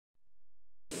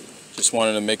Just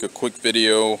wanted to make a quick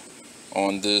video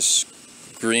on this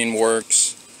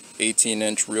Greenworks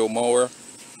 18-inch reel mower.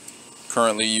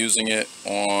 Currently using it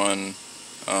on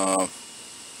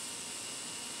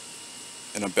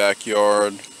in a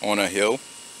backyard on a hill.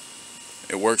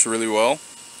 It works really well.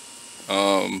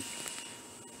 To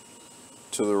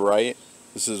the right,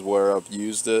 this is where I've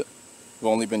used it. I've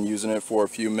only been using it for a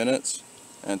few minutes,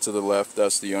 and to the left,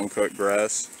 that's the uncut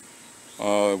grass.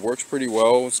 It works pretty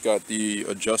well. It's got the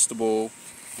adjustable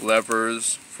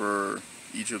levers for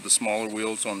each of the smaller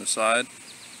wheels on the side.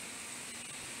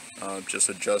 Just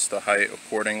adjust the height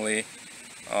accordingly.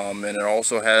 And it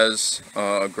also has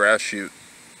a grass chute.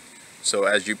 So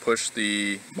as you push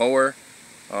the mower,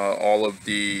 all of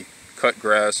the cut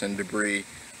grass and debris,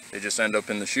 they just end up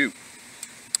in the chute.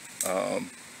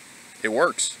 It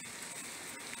works.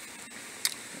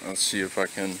 Let's see if I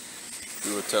can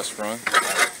do a test run.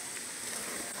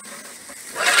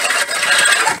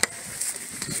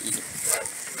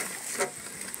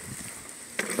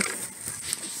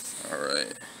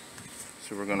 Alright,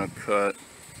 so we're going to cut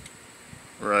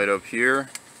right up here,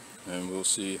 and we'll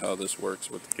see how this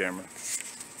works with the camera.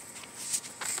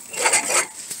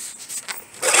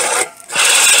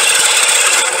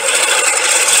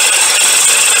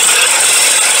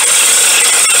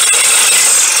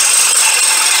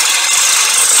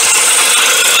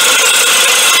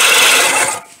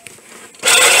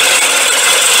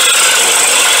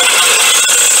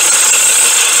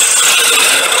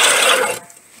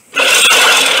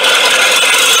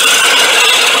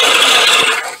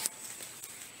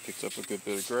 Picks up a good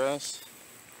bit of grass,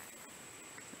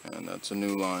 and that's a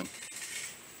new line.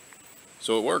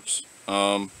 So it works.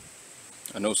 I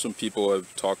know some people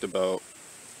have talked about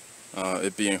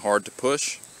it being hard to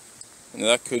push, and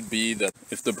that could be that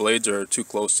if the blades are too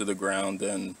close to the ground,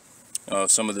 then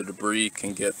some of the debris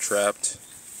can get trapped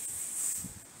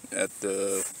at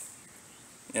the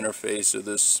interface of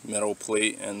this metal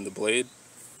plate and the blade.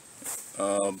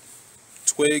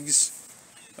 Twigs,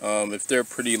 if they're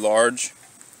pretty large,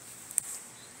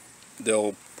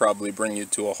 they'll probably bring you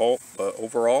to a halt, but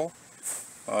overall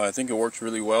I think it works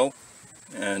really well,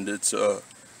 and it's a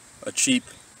cheap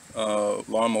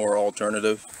lawnmower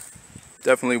alternative.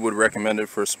 Definitely would recommend it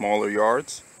for smaller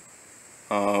yards,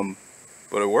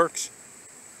 but it works.